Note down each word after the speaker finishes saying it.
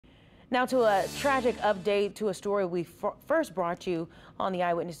Now to a tragic update to a story we first brought you on the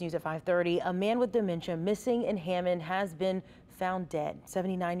Eyewitness News at 5:30. A man with dementia missing in Hammond has been found dead.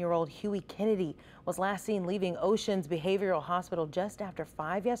 79-year-old Huey Kennedy was last seen leaving Oceans Behavioral Hospital just after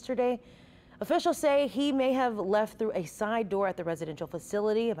 5 yesterday. Officials say he may have left through a side door at the residential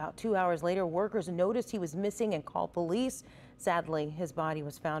facility. About 2 hours later, workers noticed he was missing and called police. Sadly, his body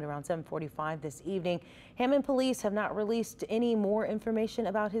was found around 7:45 this evening. Hammond police have not released any more information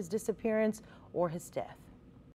about his disappearance or his death.